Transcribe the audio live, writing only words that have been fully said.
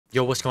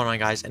Yo, what's going on,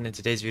 guys? And in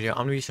today's video, I'm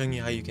going to be showing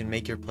you how you can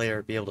make your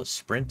player be able to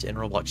sprint in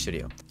Roblox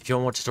Studio. If you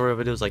want more tutorial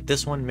videos like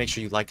this one, make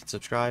sure you like and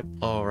subscribe.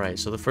 Alright,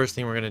 so the first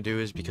thing we're going to do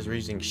is, because we're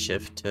using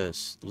shift to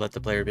let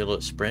the player be able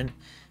to sprint,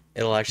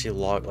 it'll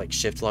actually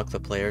shift lock the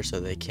player so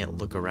they can't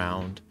look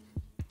around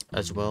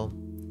as well.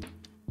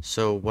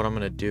 So what I'm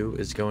going to do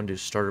is go into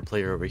starter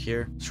player over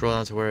here, scroll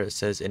down to where it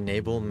says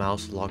enable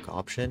mouse lock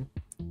option,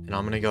 and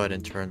I'm going to go ahead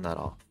and turn that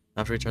off.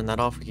 After we turn that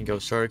off, we can go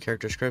starter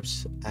character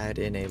scripts, add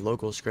in a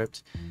local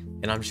script,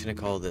 and I'm just going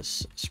to call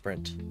this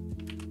sprint.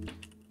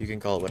 You can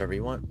call it whatever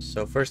you want.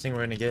 So first thing we're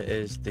going to get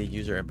is the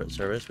user input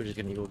service, which is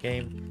going to equal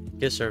game,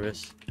 get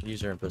service,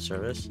 user input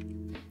service.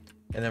 And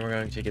then we're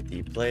going to get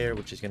the player,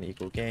 which is going to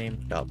equal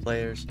game, dot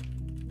players,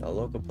 dot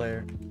local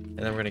player. And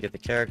then we're going to get the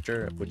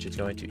character, which is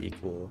going to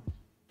equal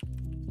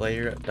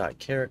player dot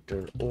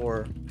character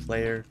or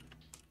player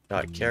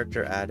dot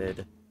character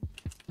added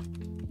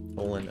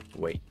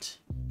 :wait.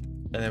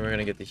 And then we're going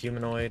to get the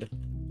humanoid,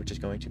 which is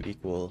going to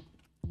equal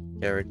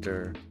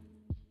character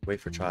wait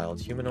for child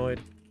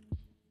humanoid.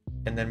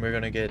 And then we're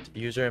going to get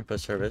user input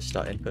service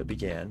dot input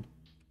began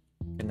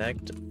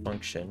connect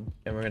function,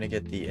 and we're going to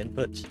get the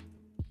input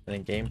and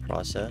then game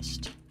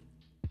processed.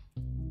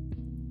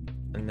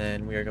 And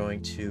then we are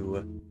going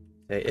to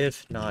say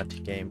if not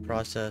game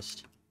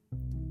processed,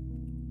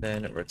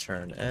 then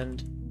return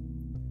end.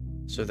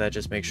 So that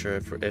just makes sure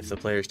if the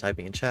player is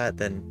typing in chat,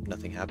 then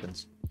nothing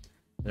happens.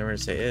 Then we're going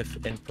to say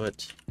if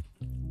input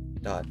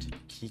dot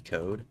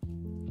keycode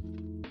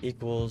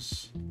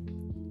equals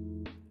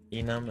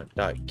enum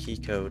dot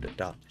keycode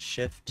dot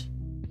shift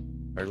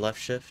or left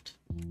shift.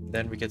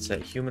 Then we could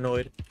set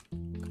humanoid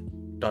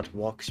dot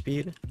walk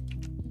speed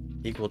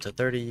equal to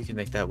 30. You can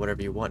make that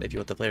whatever you want. If you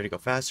want the player to go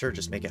faster,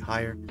 just make it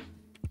higher.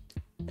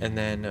 And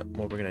then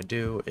what we're going to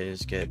do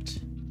is get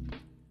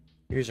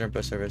user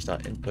input service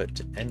dot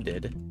input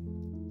ended,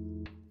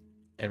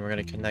 and we're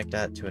going to connect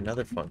that to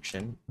another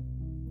function.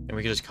 And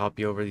we can just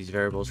copy over these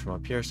variables from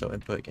up here, so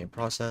input game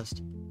processed.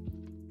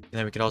 And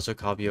then we can also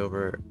copy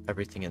over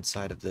everything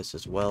inside of this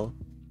as well.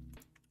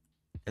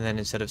 And then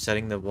instead of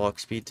setting the walk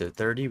speed to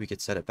 30, we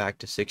could set it back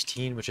to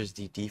 16, which is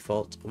the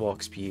default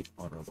walk speed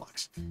on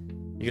Roblox.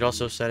 You could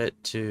also set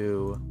it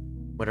to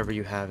whatever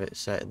you have it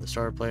set in the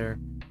starter player,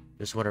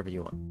 just whatever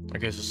you want.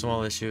 Okay, so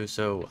small issue.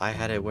 So I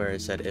had it where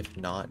it said if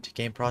not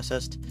game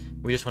processed.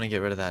 We just want to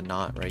get rid of that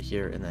not right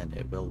here, and then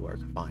it will work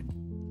fine.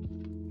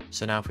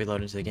 So now if we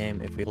load into the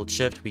game, if we hold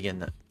shift, we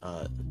can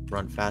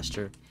run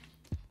faster.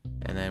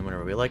 And then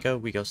whenever we let go,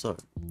 we go slower.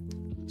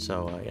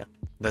 So yeah,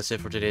 that's it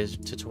for today's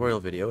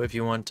tutorial video. If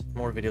you want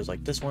more videos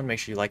like this one, make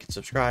sure you like and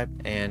subscribe.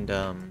 And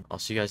I'll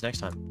see you guys next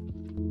time.